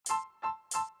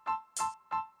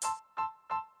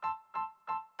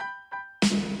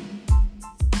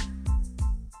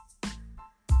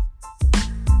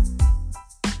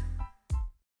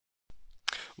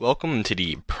Welcome to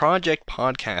the Project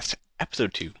Podcast,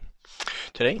 Episode 2.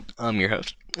 Today, I'm your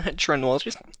host, Trent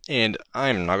Walters, and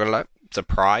I'm not gonna lie,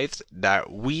 surprised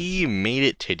that we made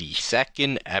it to the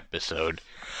second episode.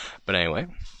 But anyway,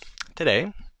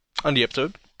 today, on the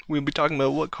episode, we'll be talking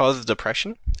about what causes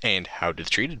depression and how it is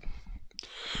treated.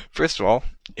 First of all,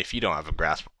 if you don't have a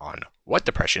grasp on what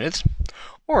depression is,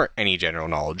 or any general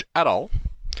knowledge at all,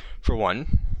 for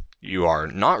one, you are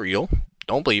not real,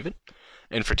 don't believe it,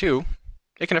 and for two,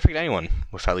 it can affect anyone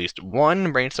with at least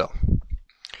one brain cell.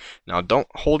 Now, don't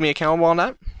hold me accountable on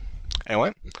that.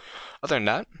 Anyway, other than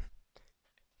that,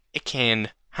 it can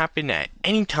happen at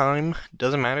any time.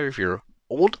 Doesn't matter if you're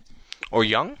old or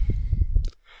young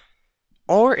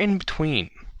or in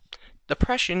between.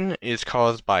 Depression is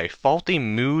caused by faulty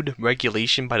mood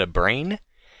regulation by the brain,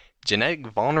 genetic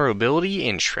vulnerability,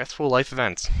 and stressful life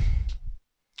events.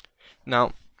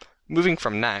 Now, moving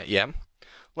from that,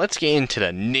 let's get into the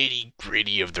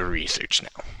nitty-gritty of the research now.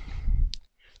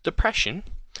 Depression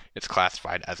is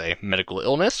classified as a medical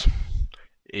illness.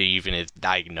 It even is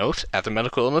diagnosed as a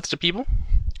medical illness to people.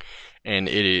 And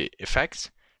it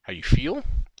affects how you feel,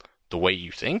 the way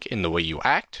you think, and the way you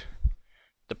act.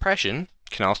 Depression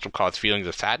can also cause feelings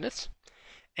of sadness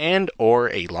and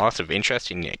or a loss of interest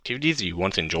in the activities you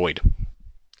once enjoyed.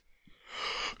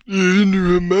 The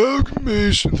inner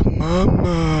amalgamations of my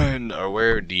mind are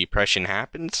where depression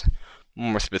happens,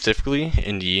 more specifically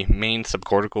in the main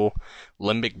subcortical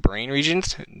limbic brain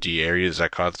regions, the areas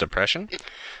that cause depression.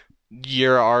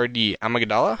 There are the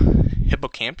amygdala,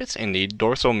 hippocampus, and the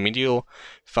dorsal medial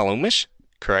thalamus.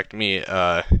 Correct me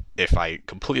if I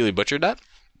completely butchered that.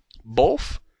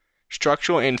 Both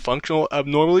structural and functional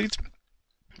abnormalities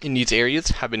in these areas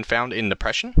have been found in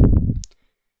depression.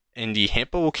 And the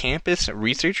hippocampus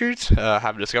researchers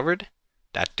have discovered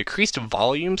that decreased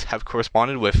volumes have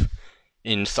corresponded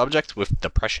in subjects with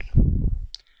depression.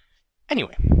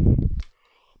 Anyway,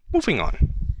 moving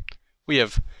on. We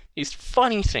have these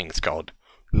funny things called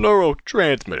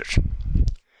neurotransmitters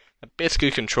that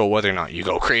basically control whether or not you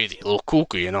go crazy, a little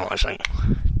cuckoo, you know what I'm saying.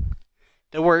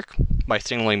 They work by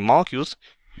signaling molecules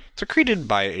secreted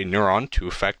by a neuron to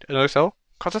affect another cell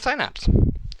called a synapse.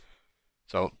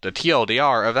 So the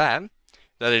TLDR of that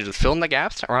is just fill in the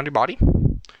gaps around your body,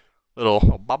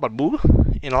 little baba-boo,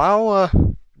 and allow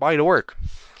body to work,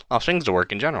 allow things to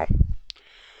work in general.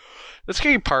 The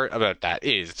scary part about that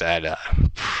is that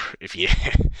if you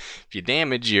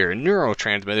damage your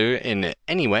neurotransmitter in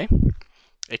any way,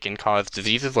 it can cause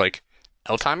diseases like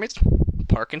Alzheimer's,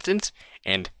 Parkinson's,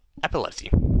 and epilepsy,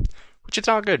 which is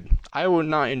not good. I would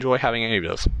not enjoy having any of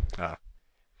those.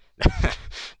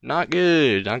 Not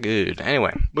good.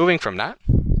 Anyway, moving from that,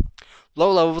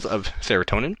 low levels of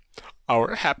serotonin,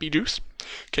 our happy juice,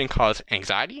 can cause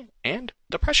anxiety and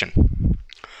depression.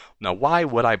 Now, why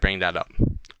would I bring that up?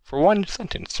 For one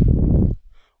sentence.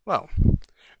 Well,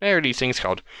 there are these things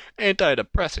called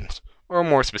antidepressants, or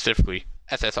more specifically,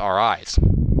 SSRIs.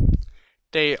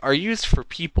 They are used for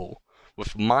people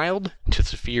with mild to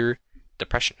severe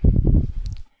depression.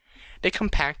 They come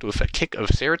packed with a kick of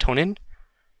serotonin.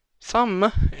 Some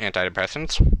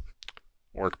antidepressants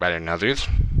work better than others.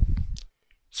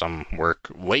 Some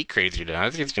work way crazier than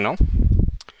others, you know.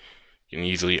 You can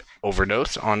easily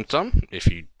overdose on some if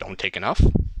you don't take enough.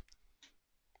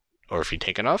 Or if you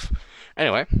take enough.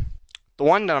 Anyway, the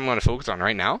one that I'm going to focus on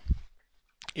right now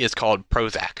is called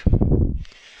Prozac,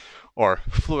 or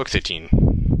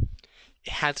fluoxetine.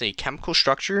 It has a chemical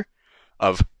structure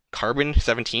of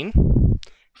carbon-17,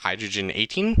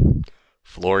 hydrogen-18,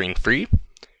 fluorine-free,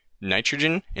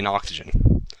 nitrogen, and oxygen.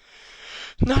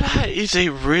 Now that is a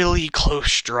really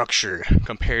close structure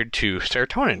compared to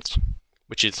serotonin's,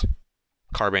 which is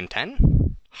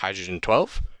carbon-10,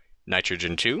 hydrogen-12,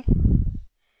 nitrogen-2,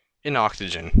 and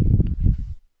oxygen.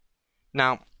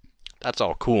 Now, that's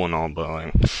all cool and all,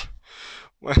 but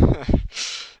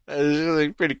it's really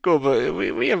pretty cool, but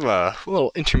we have a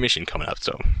little intermission coming up,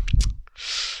 so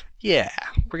yeah,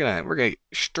 we're gonna get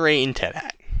straight into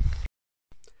that.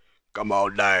 Come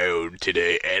on down to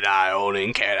the anion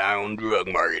and cation drug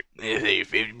market and save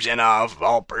 50% off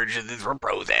all purchases for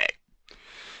Prozac.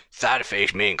 Side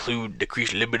effects may include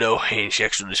decreased libido and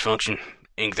sexual dysfunction,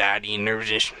 anxiety and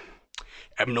nervousness,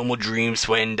 abnormal dreams,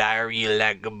 sweating, diarrhea,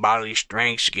 lack of bodily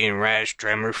strength, skin rash,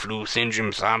 tremor, flu syndrome,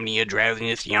 insomnia,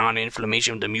 drowsiness, yawn,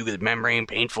 inflammation of the mucous membrane,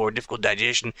 painful or difficult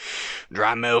digestion,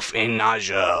 dry mouth, and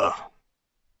nausea.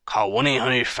 Call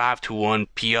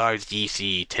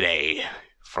 1-800-521-PRZC today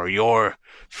for your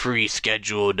free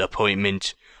scheduled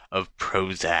appointment of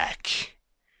Prozac.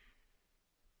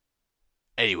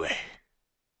 Anyway,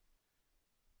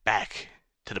 back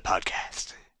to the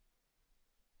podcast.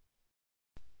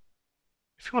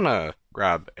 If you want to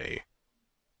grab a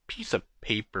piece of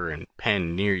paper and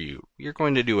pen near you, you're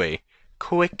going to do a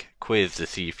quick quiz to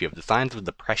see if you have the signs of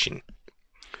depression.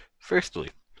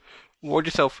 Firstly, award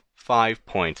yourself 5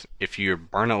 points if you're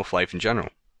burnt out with life in general.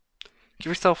 Give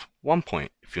yourself 1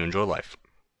 point if you enjoy life.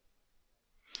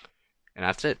 And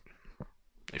that's it.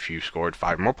 If you scored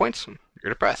 5 more points,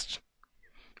 you're depressed.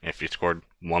 If you scored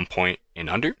 1 point and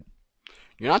under,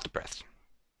 you're not depressed.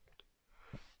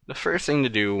 The first thing to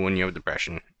do when you have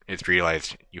depression is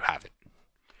realize you have it.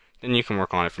 Then you can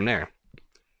work on it from there.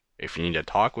 If you need to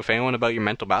talk with anyone about your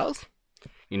mental battles,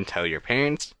 you can tell your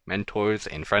parents, mentors,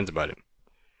 and friends about it.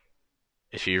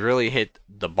 If you really hit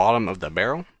the bottom of the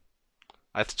barrel,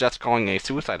 I suggest calling a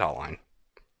suicide hotline.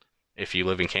 If you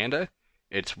live in Canada,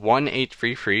 it's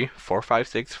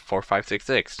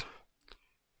 1-833-456-4566.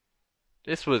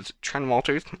 This was Trent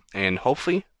Walters, and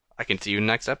hopefully I can see you in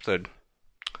the next episode.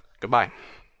 Goodbye.